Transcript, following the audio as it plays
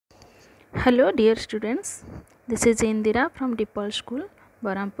Hello dear students, this is Indira from Deepal School,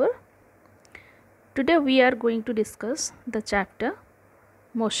 Barampur. Today we are going to discuss the chapter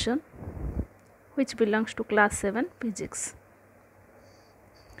Motion, which belongs to class 7 physics.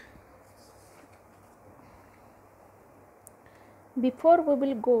 Before we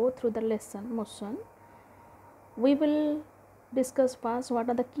will go through the lesson motion, we will discuss first what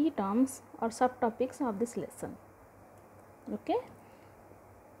are the key terms or subtopics of this lesson. Okay,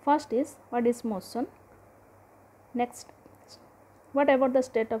 first is what is motion. Next, what about the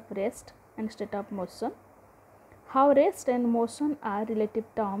state of rest and state of motion? How rest and motion are relative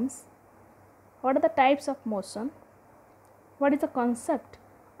terms? What are the types of motion? What is the concept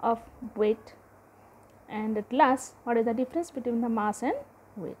of weight? And at last, what is the difference between the mass and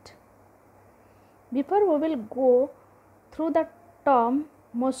weight? Before we will go through the term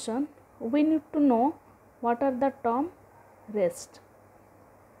motion, we need to know what are the term rest.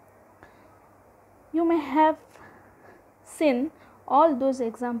 You may have seen all those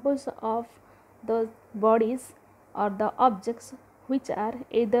examples of the bodies or the objects which are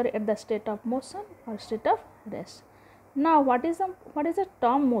either at the state of motion or state of rest. Now what is the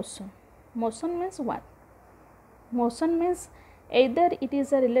term motion? Motion means what? Motion means either it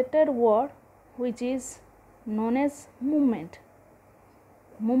is a related word which is known as movement.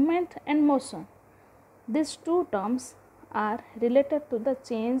 Movement and motion, these two terms are related to the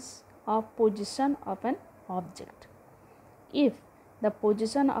change of position of an object. If the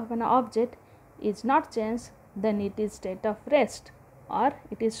position of an object is not changed, then it is state of rest, or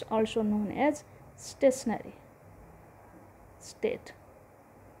it is also known as stationary state,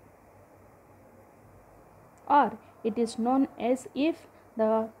 or it is known as if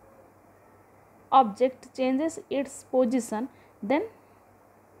the object changes its position, then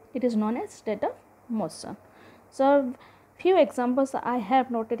it is known as state of motion. So few examples I have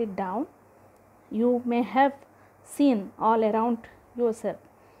noted it down. You may have seen all around yourself.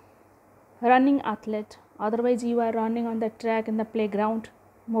 Running athlete, otherwise you are running on the track in the playground,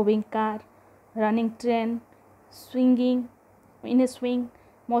 moving car, running train, swinging in a swing,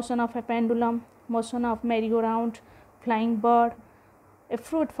 motion of a pendulum, motion of merry-go-round, flying bird, a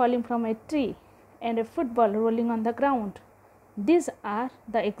fruit falling from a tree, and a football rolling on the ground. These are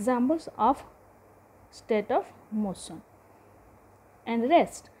the examples of state of motion. And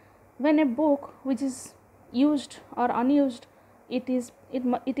rest, when a book which is used or unused, it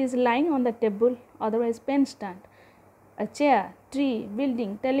is lying on the table, otherwise pen stand, a chair, tree,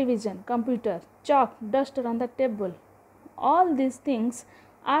 building, television, computer, chalk, duster on the table, all these things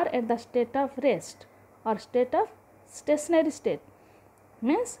are at the state of rest or state of stationary state.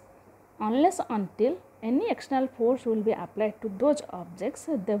 Means unless until any external force will be applied to those objects,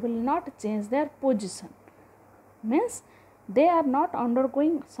 they will not change their position. Means they are not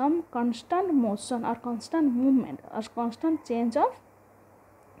undergoing some constant motion or constant movement or constant change of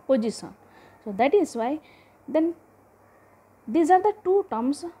position. So that is why then these are the two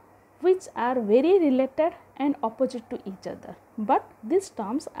terms which are very related and opposite to each other, but these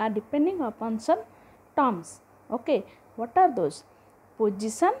terms are depending upon some terms. Okay, what are those?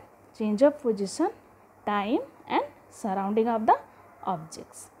 Position, change of position, time, and surrounding of the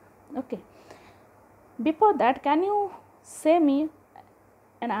objects. Okay, before that, can you say me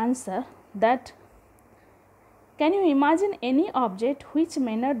an answer that can you imagine any object which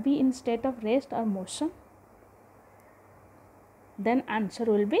may not be in state of rest or motion? Then answer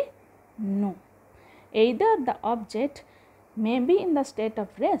will be no. Either the object may be in the state of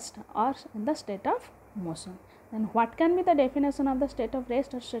rest or in the state of motion. Then what can be the definition of the state of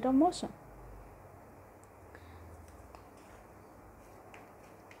rest or state of motion?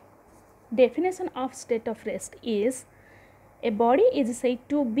 Definition of state of rest is a body is said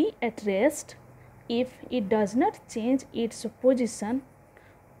to be at rest if it does not change its position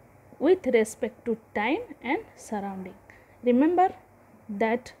with respect to time and surrounding. Remember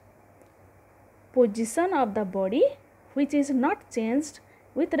that position of the body which is not changed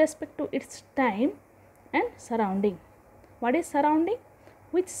with respect to its time and surrounding. What is surrounding?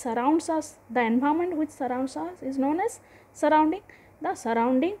 Which surrounds us, the environment which surrounds us is known as surrounding, the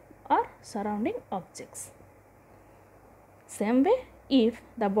surrounding or surrounding objects. Same way, if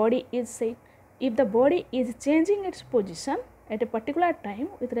the body is changing its position at a particular time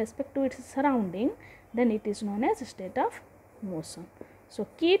with respect to its surrounding, then it is known as state of motion. So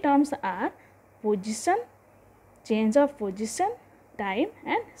key terms are position, change of position, time,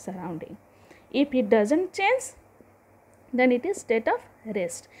 and surrounding. If it doesn't change, then it is state of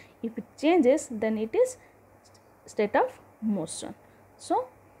rest. If it changes, then it is state of motion. So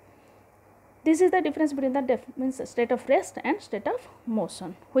This is the difference between the means state of rest and state of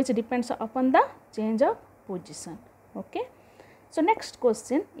motion, which depends upon the change of position. Okay. So next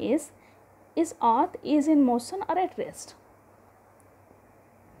question is earth is in motion or at rest?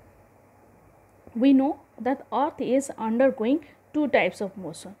 We know that earth is undergoing two types of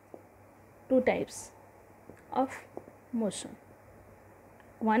motion.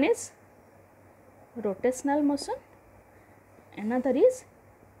 One is rotational motion, another is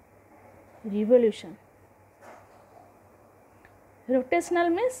revolution. Rotational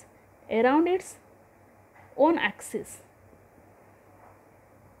means around its own axis,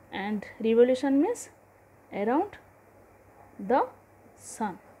 and revolution means around the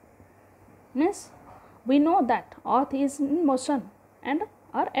sun. Means we know that earth is in motion and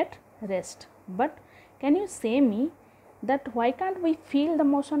are at rest, but can you say me that why can't we feel the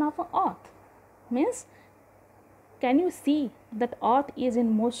motion of earth? Means can you see that earth is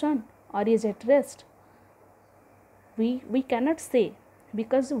in motion or is at rest? We cannot say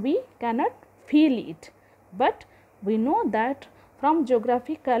because we cannot feel it, but we know that from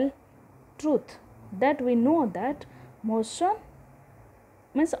geographical truth that we know that motion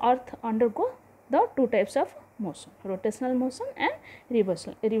means earth undergo the two types of motion, rotational motion and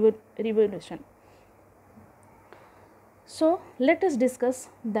revolution. So let us discuss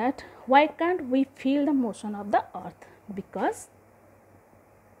that why can't we feel the motion of the earth? Because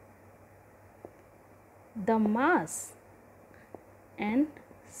the mass and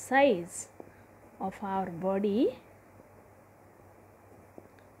size of our body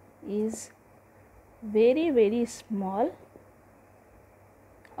is very small,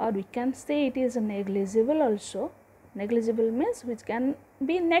 or we can say it is negligible also. Negligible means which can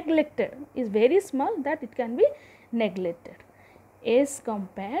be neglected, is very small that it can be neglected as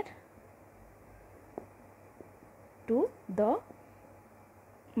compared to the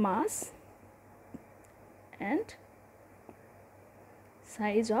mass and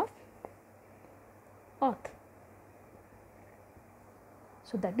size of earth.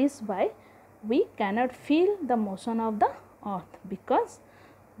 So that is why we cannot feel the motion of the earth, because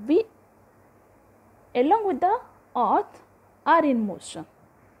we along with the earth are in motion,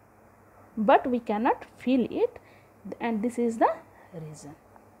 but we cannot feel it, and this is the reason.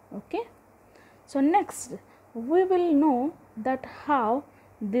 Okay. So next we will know that how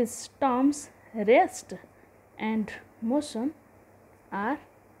these terms rest and motion are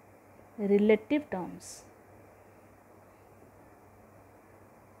relative terms.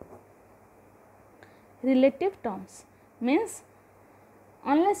 Relative terms means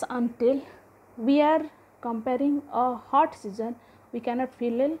unless until we are comparing a hot season, we cannot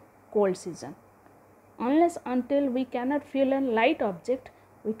feel a cold season. Unless until we cannot feel a light object,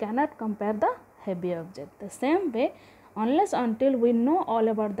 we cannot compare the heavy object. The same way, unless until we know all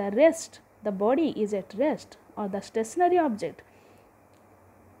about the rest, the body is at rest, or the stationary object,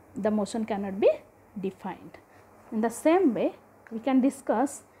 the motion cannot be defined. In the same way, we can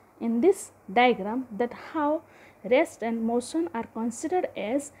discuss in this diagram that how rest and motion are considered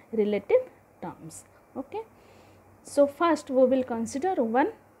as relative terms. Okay. So first we will consider one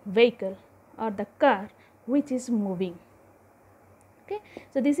vehicle or the car which is moving. Okay.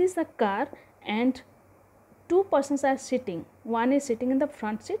 So this is the car and two persons are sitting. One is sitting in the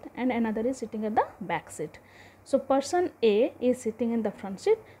front seat and another is sitting in the back seat. So person A is sitting in the front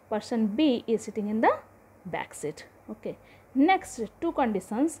seat, person B is sitting in the back seat. Okay. Next two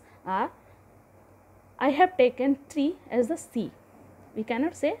conditions are, I have taken 3 as the C. We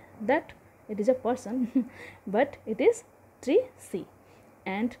cannot say that it is a person but it is 3C.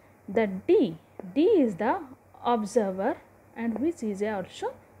 And the D is the observer, and which is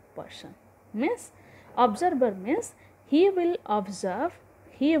also person. Means observer means he will observe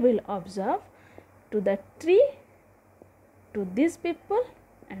to the tree, to these people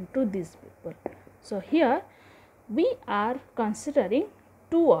and to these people. So here we are considering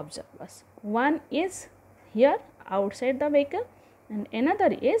two observers. One is here outside the vehicle and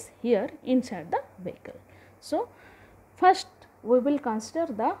another is here inside the vehicle. So first we will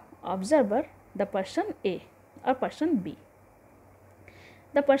consider the observer, the person A or person B.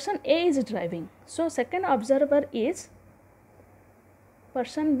 The person A is driving. So second observer is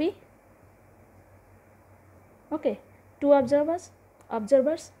person B. Okay, two observers,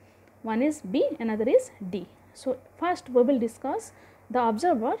 one is B, another is D. So first we will discuss the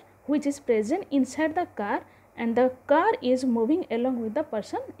observer which is present inside the car, and the car is moving along with the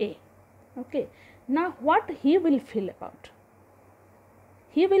person A. Okay. Now what he will feel about?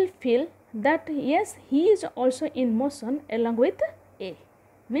 He will feel that yes, he is also in motion along with A.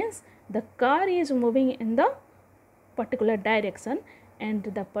 Means the car is moving in the particular direction and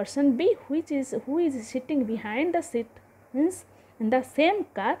the person B who is sitting behind the seat, means in the same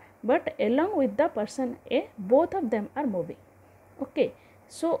car but along with the person A, both of them are moving. Okay,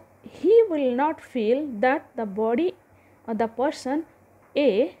 so he will not feel that the body or the person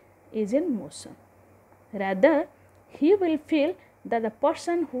A is in motion. Rather, he will feel that the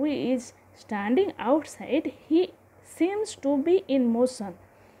person who is standing outside, he seems to be in motion,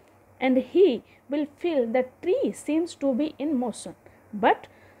 and he will feel that tree seems to be in motion. But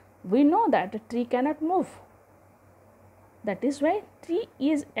we know that a tree cannot move. That is why tree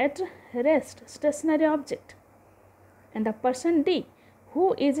is at rest, stationary object. And the person D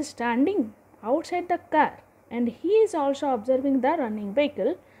who is standing outside the car and he is also observing the running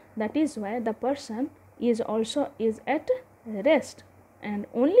vehicle, that is why the person is also at rest, and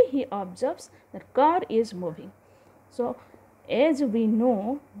only he observes that car is moving. So as we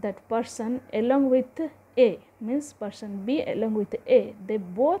know that person along with A, means person B along with A, they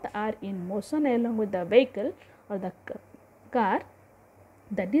both are in motion along with the vehicle or the car.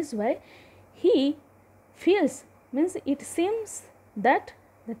 That is why he feels, means it seems that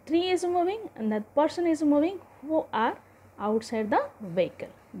the tree is moving and that person is moving who are outside the vehicle.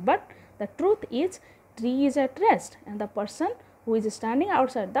 But the truth is tree is at rest and the person who is standing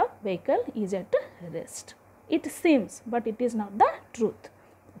outside the vehicle is at rest. It seems, but it is not the truth.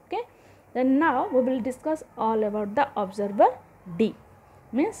 Okay. Then now we will discuss all about the observer D.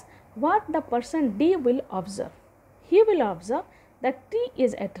 Means what the person D will observe. He will observe that tree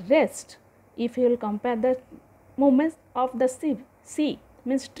is at rest. If you will compare the movements of the C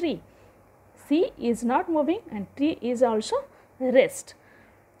means tree. C is not moving and tree is also rest.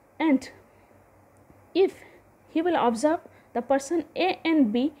 And if he will observe the person A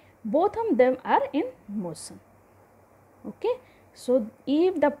and B, both of them are in motion. Okay. So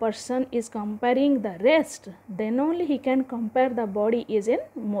if the person is comparing the rest, then only he can compare the body is in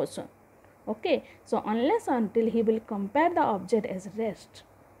motion. Okay. So unless until he will compare the object as rest,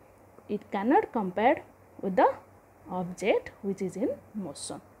 it cannot compare with the object which is in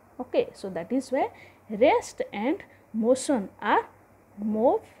motion. Okay. So that is why rest and motion are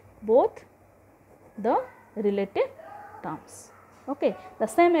both the relative terms. Okay. The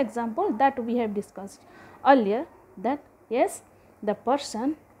same example that we have discussed earlier, that yes, the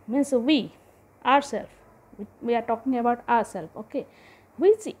person means we, ourselves, we are talking about ourselves, okay,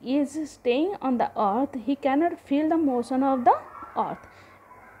 which is staying on the earth, he cannot feel the motion of the earth.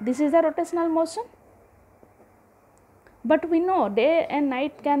 This is the rotational motion. But we know day and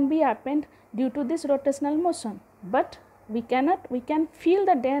night can be happened due to this rotational motion. But we can feel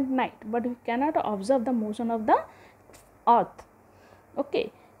the day and night, but we cannot observe the motion of the earth.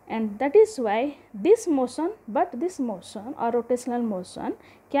 Okay. And that is why this motion or rotational motion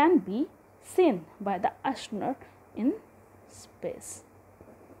can be seen by the astronaut in space.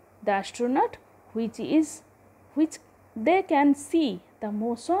 The astronaut which they can see the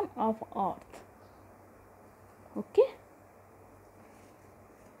motion of earth. Okay.